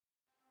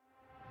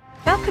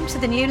Welcome to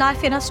the New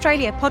Life in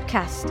Australia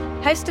podcast,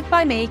 hosted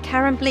by me,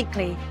 Karen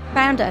Bleakley,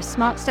 founder of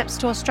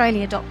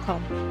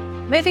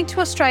SmartStepsToAustralia.com. Moving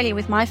to Australia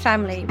with my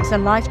family was a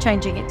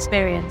life-changing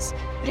experience,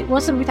 but it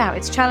wasn't without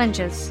its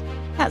challenges.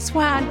 That's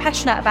why I'm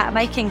passionate about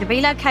making the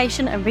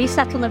relocation and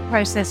resettlement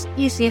process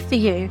easier for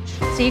you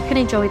so you can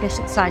enjoy this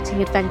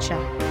exciting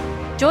adventure.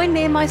 Join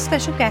me and my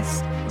special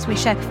guests as we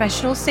share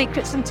professional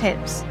secrets and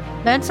tips,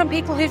 learn from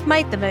people who've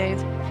made the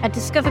move, and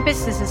discover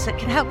businesses that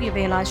can help you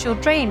realise your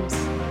dreams.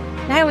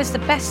 Now is the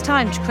best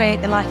time to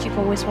create the life you've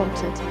always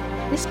wanted.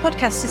 This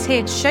podcast is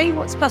here to show you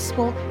what's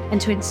possible and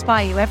to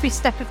inspire you every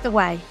step of the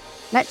way.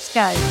 Let's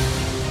go.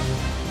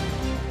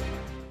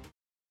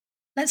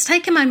 Let's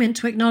take a moment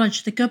to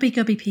acknowledge the Gubbi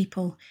Gubbi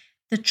people,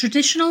 the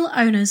traditional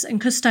owners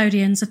and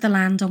custodians of the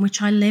land on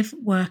which I live,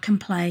 work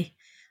and play.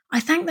 I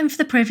thank them for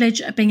the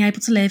privilege of being able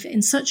to live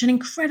in such an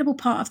incredible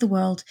part of the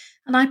world,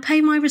 and I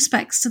pay my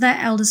respects to their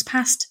elders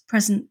past,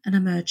 present and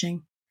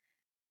emerging.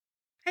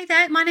 Hey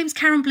there, my name's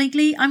Karen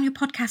Bleakley. I'm your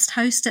podcast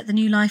host at the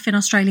New Life in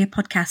Australia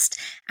podcast.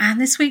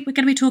 And this week we're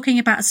going to be talking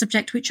about a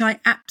subject which I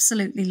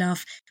absolutely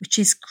love, which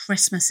is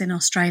Christmas in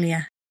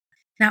Australia.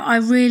 Now, I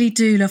really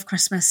do love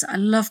Christmas. I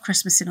love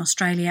Christmas in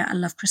Australia. I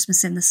love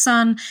Christmas in the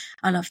sun.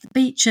 I love the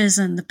beaches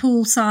and the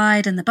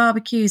poolside and the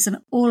barbecues and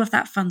all of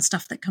that fun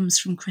stuff that comes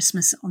from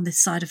Christmas on this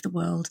side of the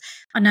world.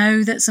 I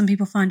know that some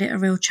people find it a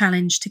real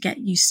challenge to get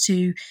used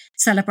to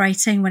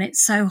celebrating when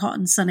it's so hot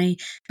and sunny,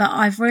 but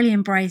I've really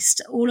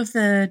embraced all of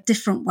the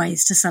different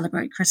ways to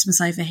celebrate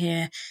Christmas over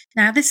here.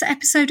 Now, this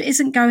episode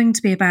isn't going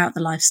to be about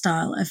the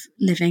lifestyle of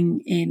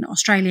living in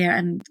Australia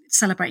and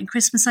celebrating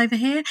Christmas over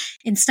here.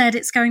 Instead,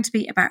 it's going to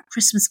be about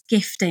Christmas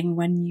gifting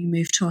when you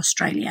move to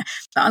Australia.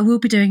 But I will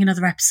be doing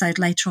another episode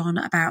later on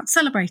about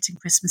celebrating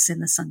Christmas in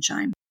the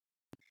sunshine.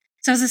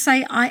 So as I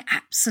say, I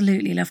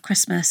absolutely love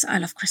Christmas. I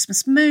love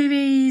Christmas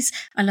movies.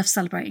 I love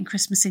celebrating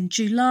Christmas in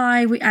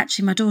July.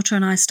 My daughter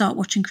and I start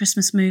watching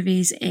Christmas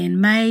movies in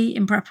May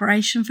in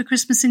preparation for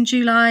Christmas in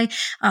July.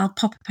 I'll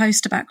pop a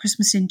post about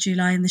Christmas in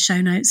July in the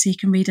show notes so you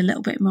can read a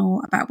little bit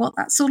more about what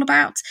that's all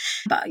about.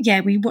 But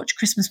yeah, we watch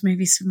Christmas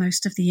movies for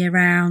most of the year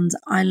round.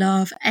 I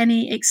love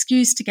any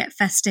excuse to get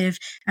festive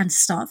and to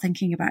start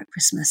thinking about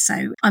Christmas.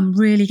 So I'm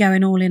really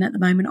going all in at the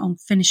moment on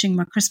finishing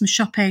my Christmas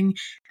shopping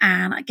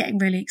and getting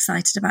really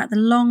excited about the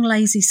long,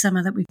 lazy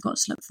summer that we've got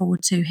to look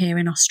forward to here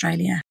in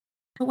Australia.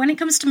 But when it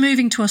comes to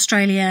moving to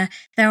Australia,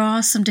 there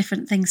are some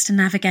different things to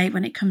navigate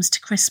when it comes to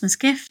Christmas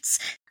gifts.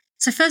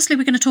 So firstly,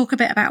 we're going to talk a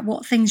bit about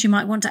what things you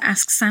might want to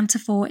ask Santa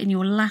for in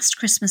your last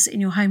Christmas in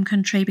your home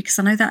country, because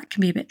I know that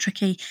can be a bit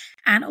tricky.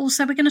 And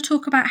also we're going to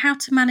talk about how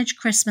to manage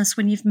Christmas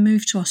when you've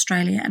moved to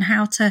Australia and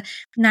how to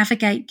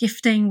navigate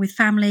gifting with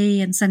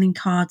family and sending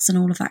cards and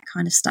all of that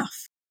kind of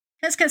stuff.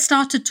 Let's get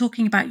started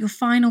talking about your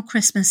final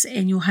Christmas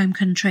in your home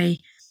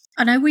country.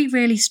 I know we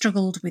really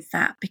struggled with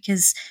that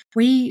because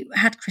we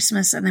had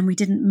Christmas and then we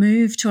didn't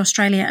move to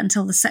Australia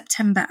until the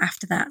September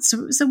after that.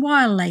 So it was a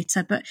while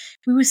later, but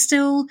we were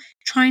still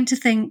trying to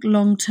think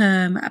long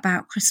term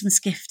about Christmas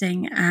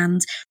gifting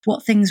and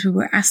what things we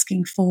were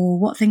asking for,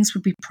 what things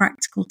would be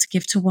practical to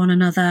give to one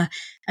another,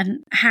 and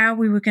how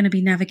we were going to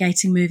be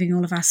navigating moving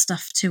all of our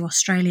stuff to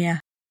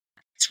Australia.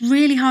 It's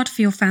really hard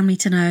for your family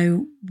to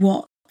know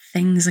what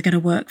things are going to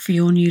work for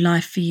your new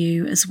life for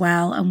you as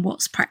well and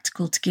what's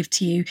practical to give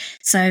to you.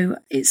 So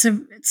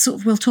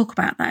we'll talk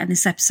about that in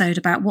this episode,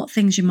 about what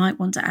things you might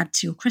want to add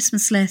to your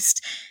Christmas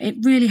list. It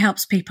really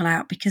helps people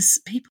out because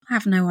people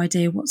have no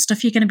idea what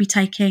stuff you're going to be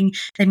taking.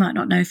 They might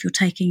not know if you're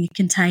taking a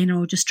container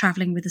or just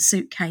traveling with a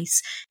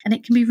suitcase. And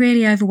it can be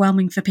really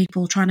overwhelming for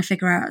people trying to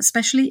figure out,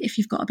 especially if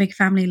you've got a big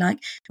family, like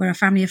we're a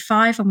family of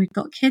 5 and we've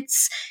got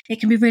kids.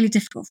 It can be really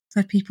difficult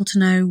for people to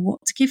know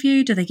what to give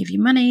you. Do they give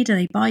you money? Do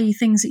they buy you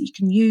things that you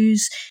can use?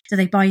 Do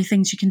they buy you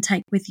things you can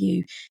take with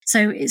you?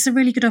 So it's a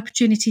really good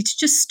opportunity to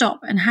just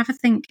stop and have a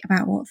think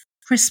about what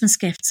Christmas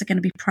gifts are going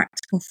to be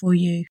practical for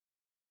you.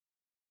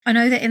 I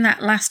know that in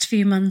that last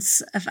few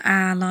months of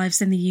our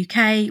lives in the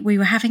UK, we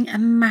were having a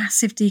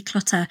massive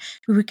declutter.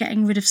 We were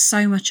getting rid of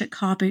so much at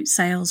car boot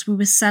sales. We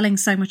were selling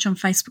so much on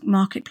Facebook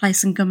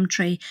Marketplace and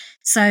Gumtree.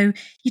 So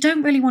you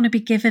don't really want to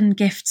be given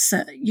gifts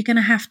that you're going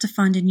to have to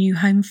find a new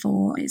home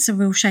for. It's a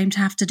real shame to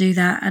have to do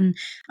that. And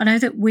I know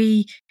that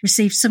we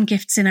received some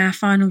gifts in our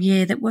final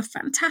year that were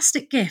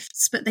fantastic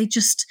gifts, but they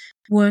just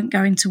weren't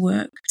going to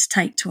work to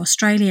take to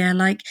Australia.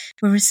 Like,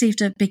 we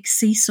received a big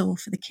seesaw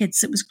for the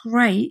kids. It was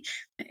great.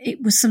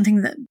 It was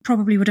something that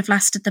probably would have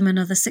lasted them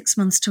another 6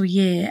 months to a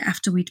year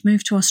after we'd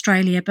moved to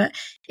Australia, but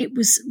it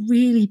was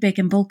really big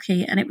and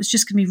bulky and it was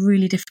just going to be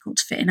really difficult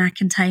to fit in our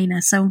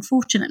container. So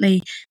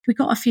unfortunately, we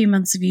got a few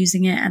months of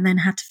using it and then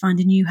had to find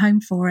a new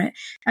home for it.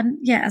 And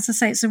yeah, as I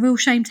say, it's a real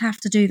shame to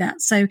have to do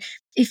that. So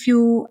if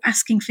you're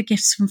asking for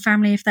gifts from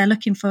family, if they're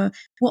looking for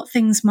what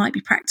things might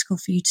be practical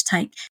for you to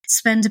take,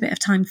 spend a bit of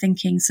time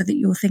thinking so that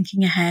you're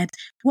thinking ahead.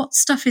 What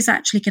stuff is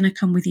actually going to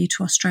come with you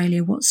to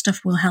Australia? What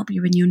stuff will help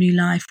you in your new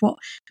life? What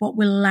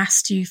will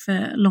last you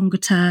for longer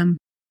term?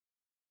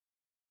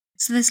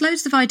 So there's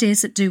loads of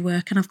ideas that do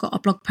work, and I've got a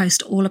blog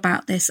post all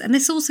about this. And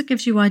this also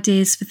gives you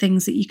ideas for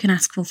things that you can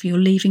ask for your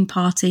leaving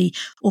party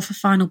or for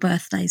final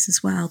birthdays as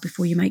well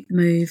before you make the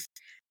move.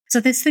 So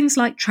there's things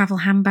like travel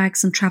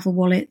handbags and travel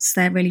wallets.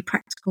 They're really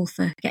practical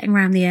for getting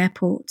around the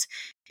airport.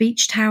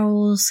 Beach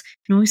towels,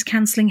 noise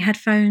cancelling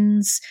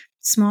headphones,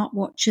 smart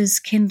watches,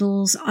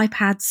 Kindles,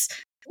 iPads,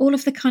 all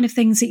of the kind of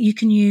things that you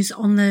can use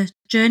on the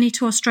journey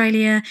to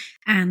Australia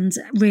and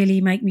really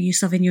make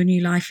use of in your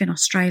new life in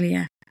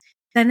Australia.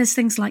 Then there's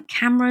things like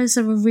cameras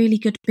are a really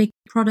good big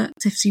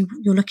product. If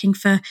you're looking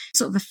for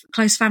sort of a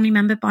close family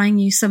member buying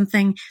you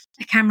something,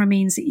 a camera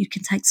means that you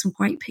can take some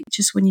great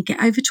pictures when you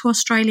get over to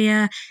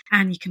Australia,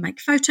 and you can make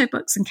photo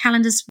books and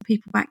calendars for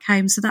people back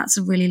home. So that's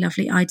a really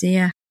lovely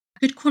idea.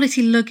 Good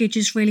quality luggage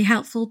is really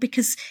helpful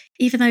because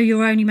even though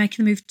you're only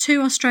making the move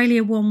to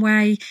Australia one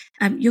way,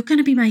 you're going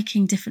to be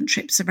making different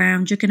trips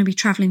around. You're going to be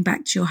travelling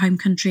back to your home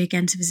country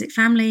again to visit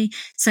family.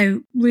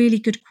 So really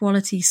good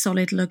quality,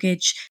 solid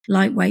luggage,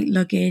 lightweight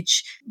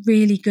luggage,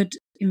 really good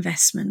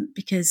investment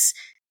because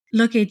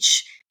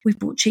luggage, we've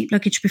bought cheap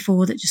luggage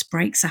before that just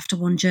breaks after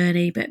one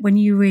journey. But when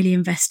you really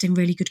invest in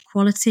really good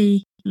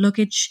quality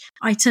luggage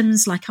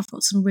items, like I've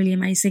got some really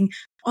amazing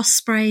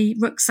Osprey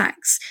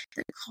rucksacks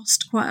that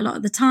cost quite a lot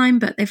at the time,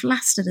 but they've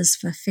lasted us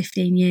for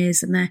 15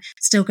 years and they're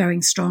still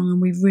going strong.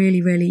 And we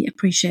really, really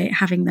appreciate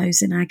having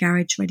those in our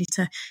garage ready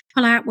to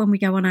pull out when we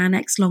go on our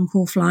next long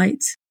haul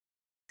flight.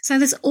 So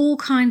there's all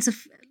kinds of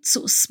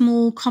sort of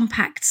small,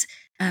 compact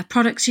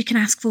products you can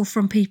ask for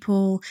from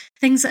people,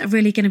 things that are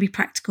really going to be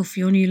practical for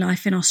your new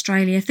life in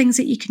Australia, things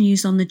that you can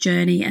use on the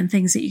journey and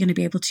things that you're going to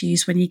be able to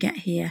use when you get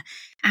here.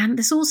 And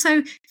there's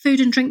also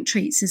food and drink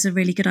treats is a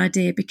really good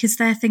idea because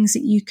they're things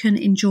that you can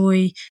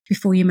enjoy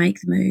before you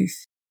make the move.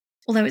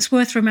 Although it's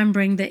worth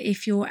remembering that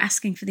if you're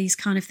asking for these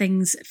kind of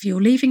things for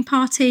your leaving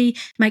party,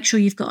 make sure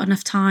you've got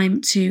enough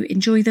time to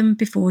enjoy them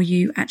before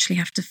you actually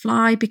have to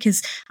fly.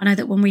 Because I know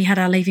that when we had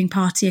our leaving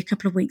party a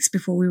couple of weeks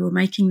before we were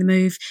making the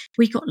move,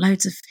 we got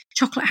loads of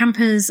chocolate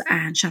hampers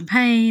and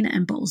champagne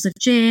and bottles of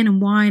gin and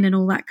wine and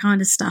all that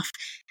kind of stuff.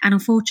 And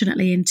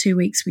unfortunately, in 2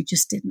 weeks, we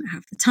just didn't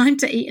have the time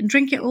to eat and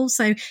drink it all.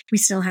 So we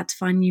still had to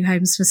find new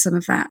homes for some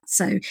of that.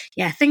 So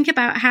yeah, think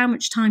about how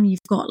much time you've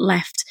got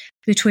left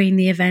between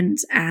the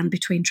event and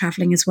between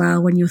travelling as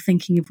well when you're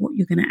thinking of what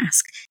you're going to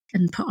ask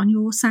and put on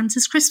your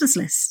Santa's Christmas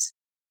list.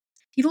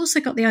 You've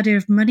also got the idea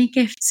of money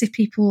gifts. If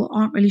people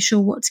aren't really sure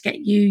what to get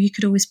you, you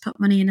could always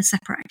put money in a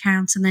separate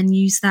account and then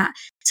use that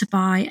to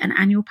buy an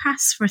annual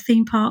pass for a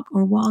theme park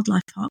or a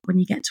wildlife park when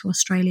you get to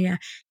Australia.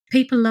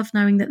 People love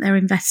knowing that they're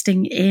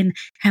investing in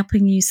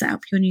helping you set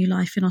up your new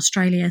life in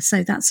Australia.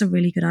 So that's a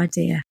really good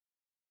idea.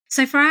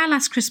 So for our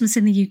last Christmas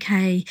in the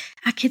UK,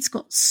 our kids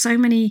got so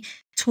many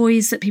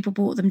toys that people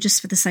bought them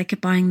just for the sake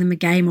of buying them a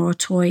game or a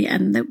toy.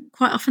 And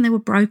quite often they were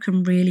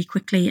broken really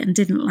quickly and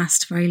didn't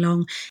last very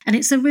long. And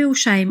it's a real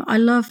shame. I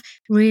love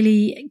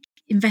really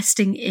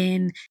investing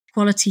in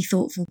quality,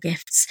 thoughtful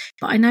gifts.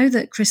 But I know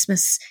that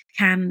Christmas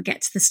can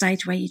get to the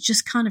stage where you're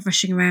just kind of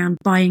rushing around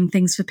buying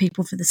things for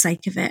people for the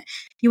sake of it.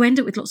 You end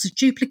up with lots of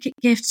duplicate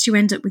gifts. You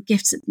end up with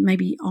gifts that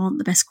maybe aren't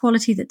the best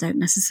quality, that don't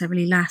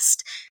necessarily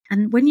last.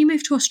 And when you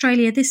move to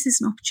Australia, this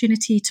is an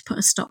opportunity to put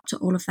a stop to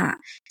all of that,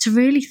 to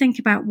really think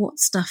about what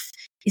stuff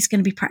is going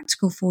to be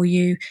practical for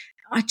you.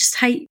 I just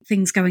hate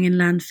things going in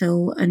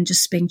landfill and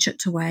just being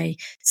chucked away.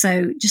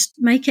 So just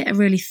make it a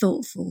really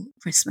thoughtful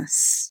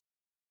Christmas.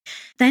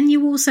 Then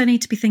you also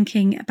need to be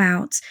thinking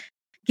about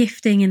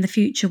gifting in the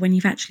future when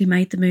you've actually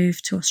made the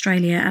move to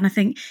Australia. And I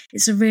think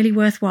it's a really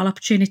worthwhile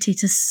opportunity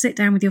to sit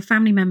down with your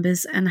family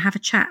members and have a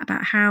chat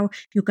about how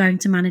you're going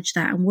to manage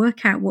that and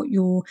work out what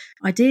your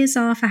ideas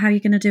are for how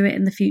you're going to do it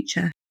in the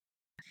future.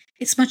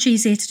 It's much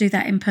easier to do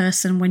that in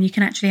person when you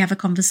can actually have a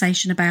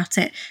conversation about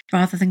it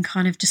rather than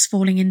kind of just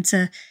falling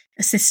into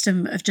a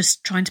system of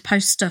just trying to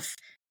post stuff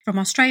from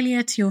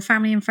Australia to your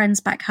family and friends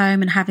back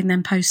home and having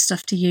them post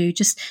stuff to you.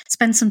 Just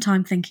spend some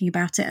time thinking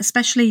about it,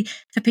 especially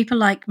for people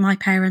like my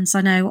parents, I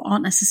know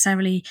aren't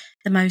necessarily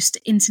the most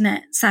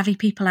internet savvy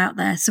people out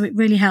there. So it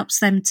really helps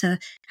them to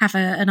have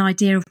an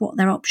idea of what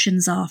their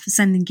options are for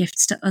sending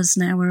gifts to us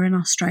now we're in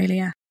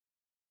Australia.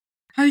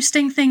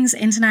 Hosting things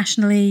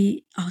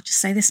internationally, I'll just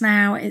say this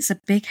now, it's a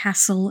big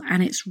hassle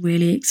and it's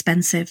really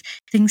expensive.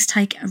 Things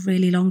take a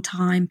really long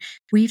time.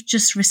 We've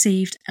just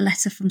received a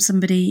letter from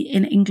somebody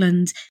in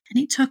England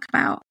and it took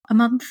about a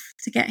month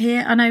to get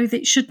here. I know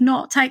that it should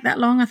not take that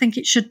long. I think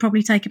it should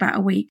probably take about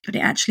a week, but it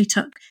actually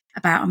took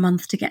about a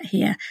month to get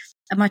here.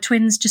 And my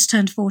twins just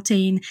turned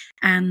 14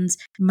 and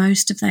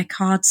most of their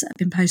cards that have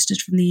been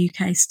posted from the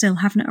UK still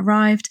haven't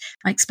arrived.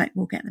 I expect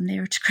we'll get them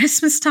nearer to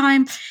Christmas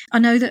time. I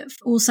know that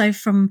also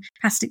from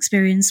past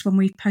experience when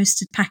we've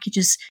posted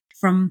packages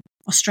from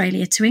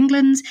Australia to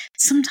England,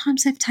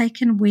 sometimes they've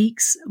taken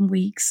weeks and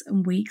weeks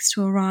and weeks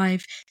to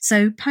arrive.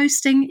 So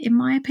posting, in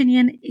my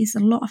opinion, is a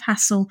lot of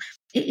hassle.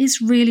 It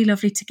is really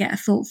lovely to get a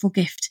thoughtful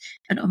gift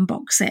and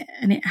unbox it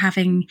and it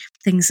having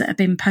things that have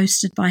been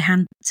posted by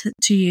hand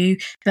to you.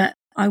 But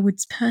I would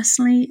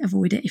personally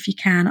avoid it if you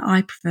can.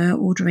 I prefer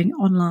ordering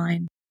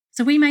online. So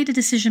So we made a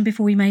decision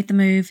before we made the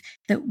move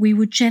that we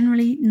would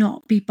generally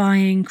not be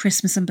buying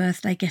Christmas and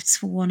birthday gifts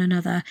for one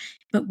another,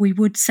 but we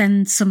would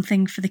send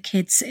something for the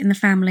kids in the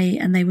family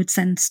and they would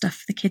send stuff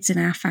for the kids in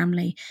our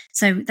family.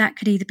 So that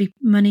could either be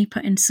money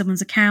put into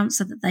someone's account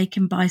so that they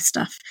can buy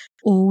stuff,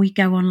 or we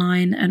go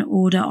online and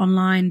order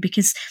online,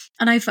 because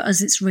I know for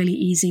us it's really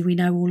easy. We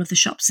know all of the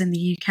shops in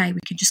the UK.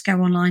 We can just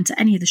go online to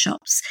any of the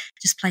shops,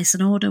 just place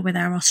an order with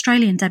our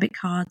Australian debit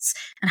cards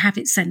and have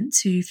it sent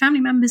to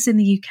family members in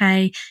the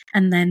UK,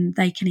 and then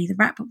they can either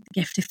wrap up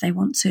the gift if they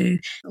want to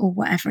or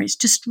whatever. It's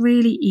just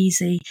really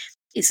easy.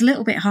 It's a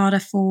little bit harder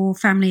for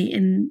family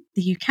in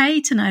the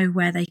UK to know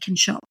where they can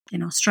shop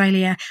in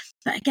Australia.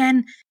 But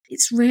again,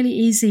 it's really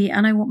easy. I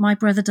know what my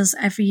brother does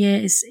every year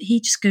is he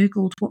just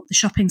Googled what the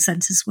shopping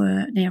centres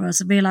were near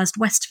us and realised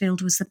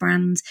Westfield was the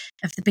brand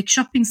of the big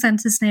shopping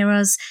centres near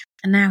us.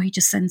 And now he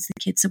just sends the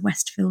kids a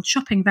Westfield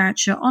shopping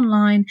voucher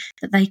online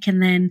that they can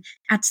then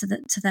add to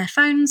their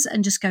phones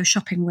and just go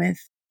shopping with.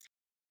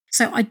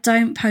 So I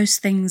don't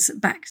post things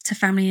back to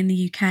family in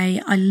the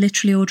UK. I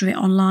literally order it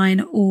online,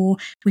 or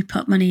we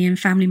put money in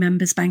family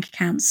members' bank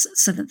accounts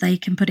so that they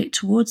can put it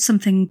towards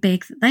something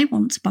big that they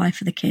want to buy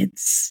for the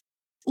kids.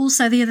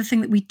 Also, the other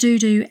thing that we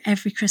do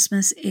every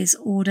Christmas is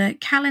order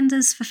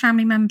calendars for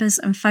family members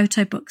and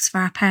photo books for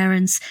our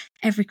parents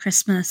every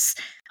Christmas.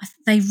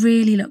 They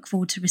really look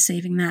forward to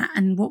receiving that.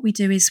 And what we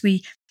do is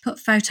we put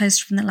photos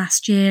from the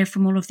last year,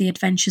 from all of the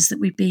adventures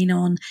that we've been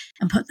on,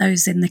 and put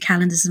those in the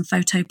calendars and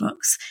photo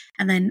books.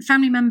 And then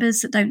family members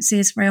that don't see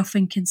us very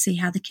often can see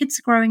how the kids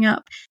are growing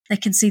up. They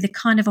can see the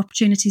kind of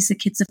opportunities the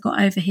kids have got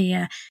over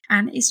here.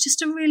 And it's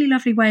just a really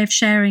lovely way of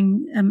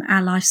sharing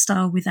our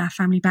lifestyle with our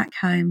family back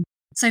home.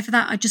 So for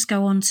that, I just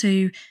go on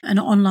to an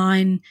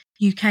online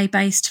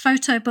UK-based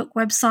photo book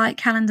website,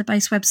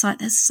 calendar-based website.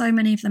 There's so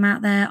many of them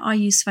out there. I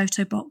use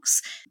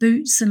Photobox,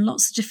 Boots, and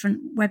lots of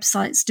different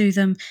websites do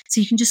them. So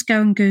you can just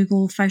go and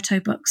Google photo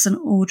books and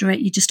order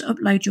it. You just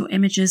upload your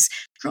images,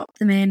 drop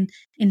them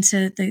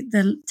into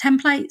the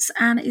templates,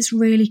 and it's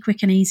really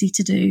quick and easy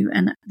to do,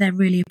 and they're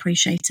really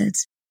appreciated.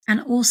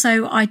 And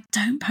also, I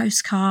don't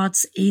post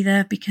cards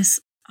either because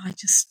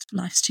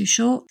life's too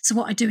short. So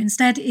what I do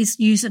instead is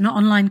use an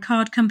online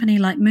card company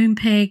like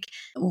Moonpig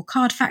or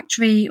Card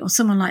Factory or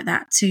someone like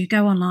that to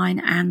go online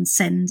and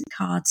send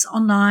cards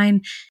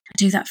online. I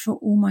do that for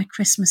all my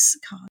Christmas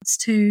cards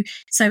too.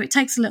 So it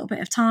takes a little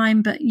bit of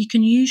time, but you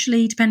can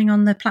usually, depending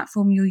on the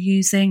platform you're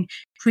using,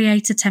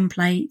 create a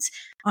template.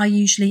 I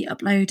usually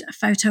upload a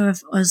photo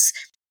of us,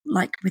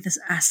 like with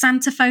a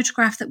Santa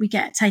photograph that we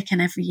get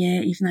taken every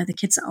year. Even though the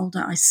kids are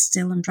older, I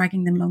still am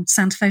dragging them along to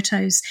Santa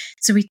photos.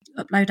 So we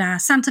upload our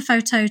Santa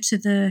photo to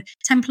the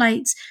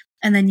template,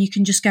 and then you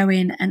can just go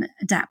in and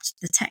adapt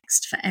the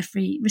text for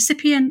every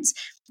recipient.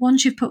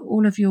 Once you've put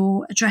all of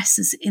your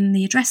addresses in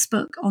the address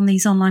book on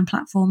these online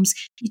platforms,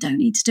 you don't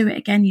need to do it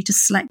again. You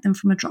just select them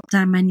from a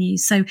drop-down menu.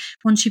 So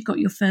once you've got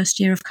your first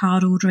year of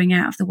card ordering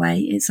out of the way,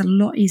 it's a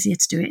lot easier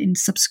to do it in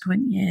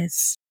subsequent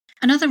years.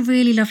 Another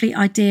really lovely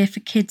idea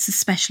for kids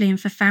especially, and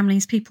for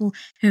families, people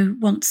who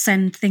want to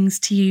send things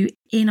to you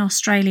in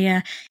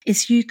Australia,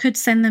 is you could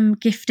send them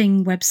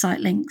gifting website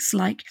links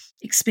like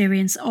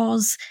Experience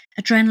Oz,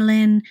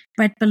 Adrenaline,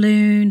 Red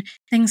Balloon,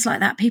 things like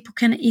that. People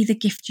can either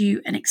gift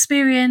you an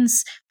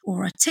experience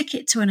or a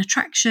ticket to an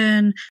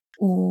attraction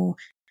or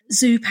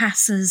zoo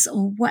passes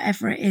or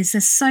whatever it is.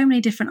 There's so many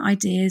different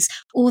ideas.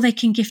 Or they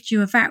can gift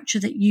you a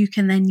voucher that you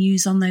can then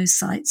use on those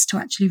sites to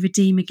actually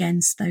redeem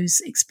against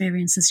those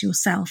experiences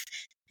yourself.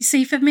 You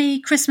see, for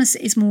me, Christmas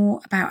is more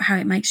about how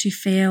it makes you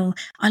feel.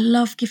 I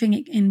love giving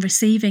it and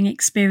receiving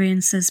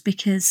experiences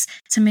because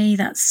to me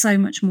that's so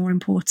much more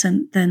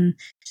important than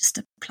just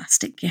a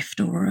plastic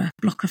gift or a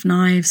block of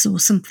knives or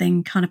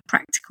something kind of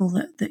practical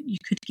that you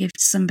could give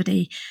to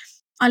somebody.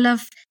 I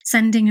love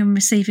sending and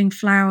receiving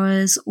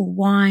flowers or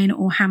wine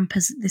or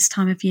hampers at this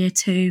time of year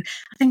too.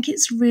 I think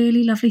it's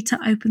really lovely to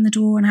open the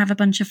door and have a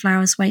bunch of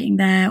flowers waiting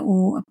there,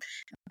 or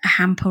a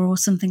hamper or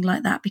something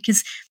like that,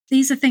 because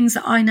these are things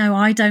that I know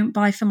I don't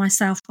buy for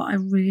myself, but I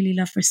really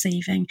love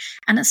receiving.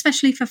 And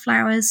especially for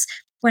flowers,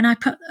 when I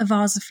put a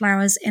vase of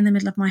flowers in the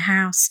middle of my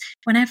house,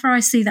 whenever I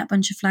see that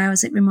bunch of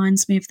flowers, it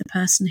reminds me of the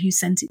person who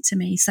sent it to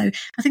me. So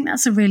I think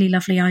that's a really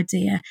lovely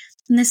idea.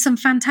 And there's some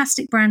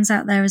fantastic brands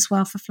out there as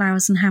well for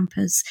flowers and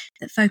hampers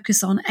that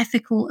focus on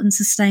ethical and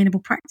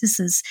sustainable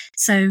practices.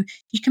 So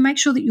you can make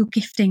sure that your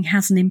gifting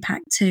has an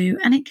impact too.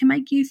 And it can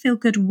make you feel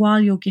good while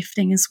you're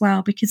gifting as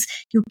well, because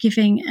you're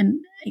giving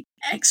an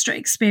extra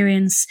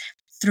experience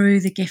through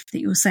the gift that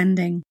you're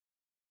sending.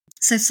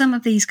 So some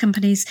of these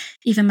companies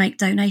even make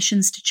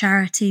donations to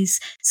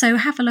charities. So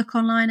have a look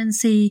online and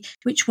see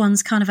which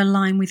ones kind of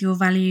align with your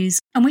values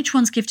and which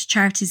ones give to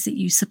charities that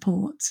you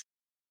support.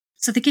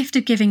 So the gift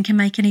of giving can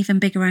make an even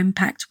bigger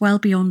impact well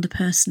beyond the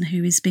person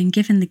who is being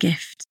given the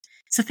gift.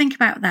 So think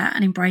about that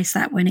and embrace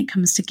that when it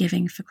comes to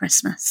giving for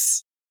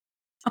Christmas.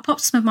 I'll pop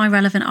some of my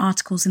relevant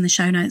articles in the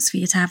show notes for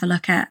you to have a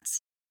look at.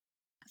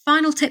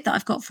 Final tip that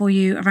I've got for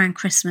you around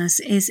Christmas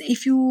is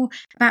if you're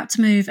about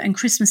to move and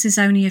Christmas is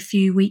only a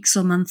few weeks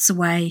or months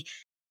away,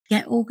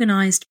 get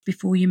organised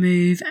before you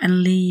move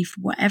and leave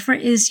whatever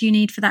it is you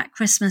need for that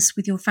Christmas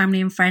with your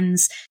family and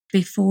friends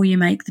before you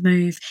make the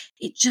move.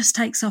 It just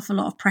takes off a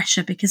lot of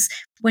pressure, because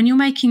when you're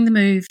making the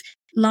move,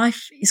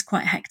 life is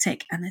quite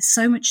hectic and there's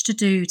so much to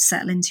do to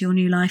settle into your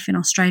new life in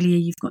Australia.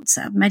 You've got to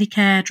set up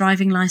Medicare,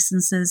 driving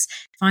licenses,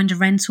 find a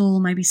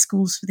rental, maybe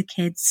schools for the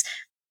kids.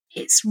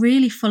 It's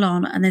really full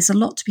on and there's a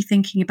lot to be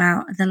thinking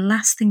about. The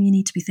last thing you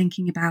need to be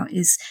thinking about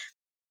is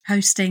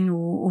hosting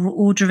or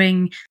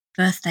ordering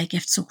birthday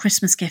gifts or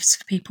Christmas gifts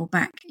for people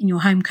back in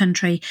your home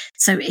country.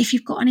 So if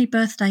you've got any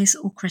birthdays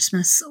or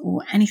Christmas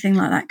or anything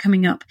like that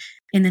coming up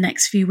in the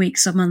next few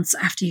weeks or months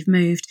after you've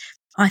moved,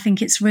 I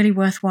think it's really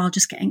worthwhile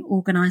just getting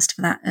organised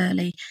for that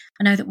early.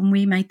 I know that when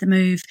we made the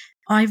move,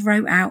 I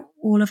wrote out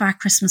all of our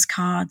Christmas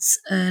cards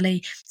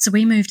early. So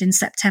we moved in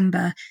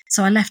September.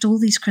 So I left all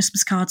these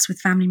Christmas cards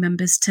with family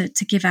members to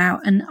give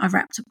out. And I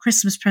wrapped up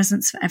Christmas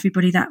presents for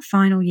everybody that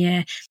final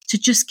year to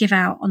just give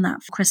out on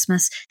that for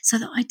Christmas, so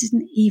that I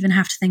didn't even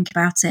have to think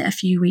about it a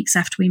few weeks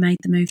after we made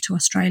the move to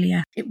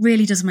Australia. It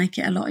really does make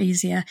it a lot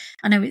easier.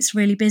 I know it's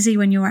really busy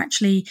when you're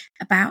actually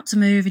about to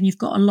move and you've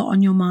got a lot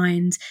on your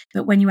mind.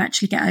 But when you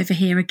actually get over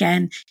here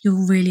again,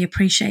 you'll really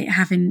appreciate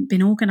having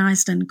been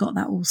organised and got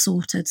that all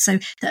sorted. So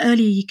the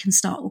earlier you can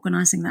start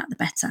organising that, the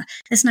better.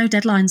 There's no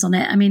deadlines on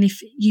it. I mean, if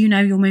you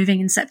know you're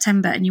moving in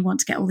September and you want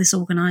to get all this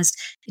organised,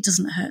 it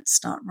doesn't hurt to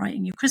start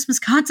writing your Christmas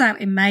cards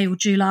out in May or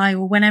July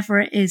or whenever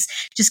it is.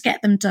 Just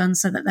get them done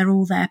so that they're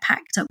all there,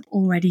 packed up,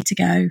 all ready to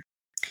go.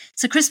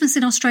 So Christmas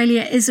in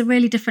Australia is a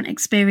really different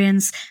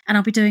experience, and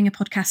I'll be doing a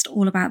podcast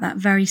all about that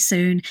very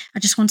soon. I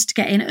just wanted to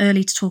get in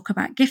early to talk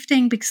about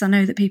gifting, because I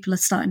know that people are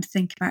starting to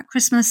think about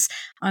Christmas.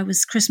 I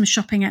was Christmas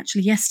shopping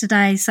actually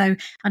yesterday, so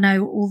I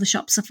know all the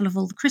shops are full of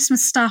all the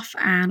Christmas stuff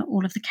and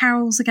all of the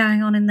carols are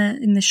going on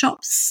in the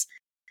shops.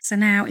 So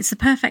now it's the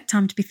perfect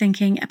time to be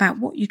thinking about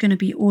what you're going to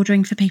be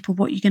ordering for people,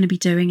 what you're going to be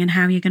doing and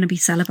how you're going to be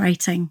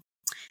celebrating.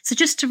 So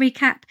just to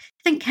recap,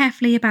 think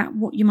carefully about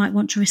what you might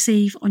want to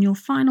receive on your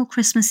final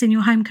Christmas in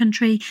your home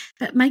country,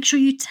 but make sure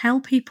you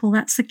tell people.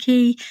 That's the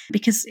key,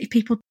 because if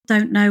people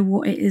don't know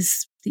what it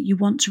is that you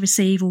want to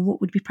receive or what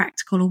would be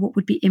practical or what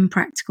would be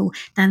impractical,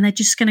 then they're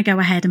just going to go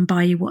ahead and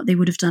buy you what they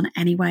would have done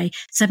anyway.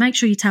 So make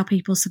sure you tell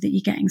people so that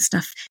you're getting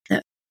stuff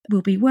that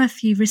will be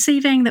worth you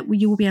receiving, that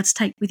you will be able to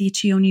take with you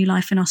to your new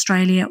life in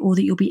Australia, or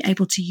that you'll be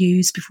able to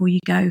use before you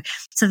go,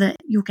 so that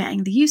you're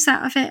getting the use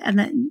out of it and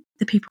that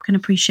the people can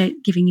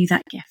appreciate giving you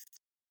that gift.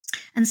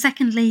 And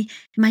secondly,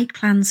 make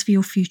plans for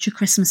your future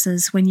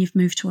Christmases when you've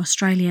moved to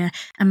Australia,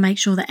 and make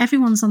sure that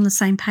everyone's on the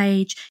same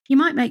page. You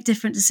might make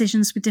different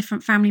decisions with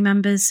different family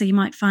members. So you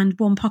might find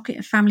one pocket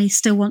of family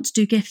still want to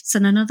do gifts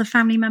and another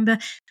family member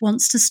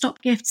wants to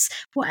stop gifts.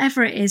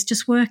 Whatever it is,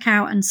 just work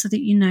out, and so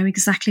that you know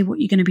exactly what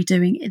you're going to be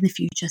doing in the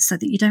future, so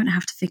that you don't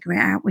have to figure it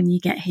out when you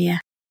get here.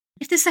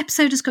 If this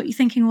episode has got you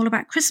thinking all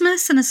about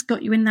Christmas and has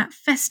got you in that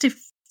festive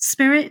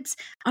spirit,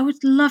 I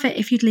would love it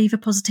if you'd leave a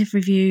positive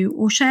review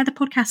or share the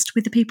podcast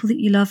with the people that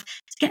you love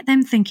to get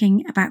them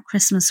thinking about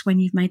Christmas when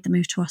you've made the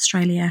move to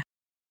Australia.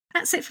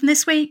 That's it from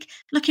this week.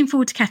 Looking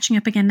forward to catching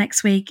up again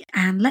next week,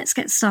 and let's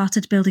get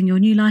started building your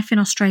new life in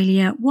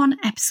Australia, one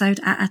episode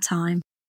at a time.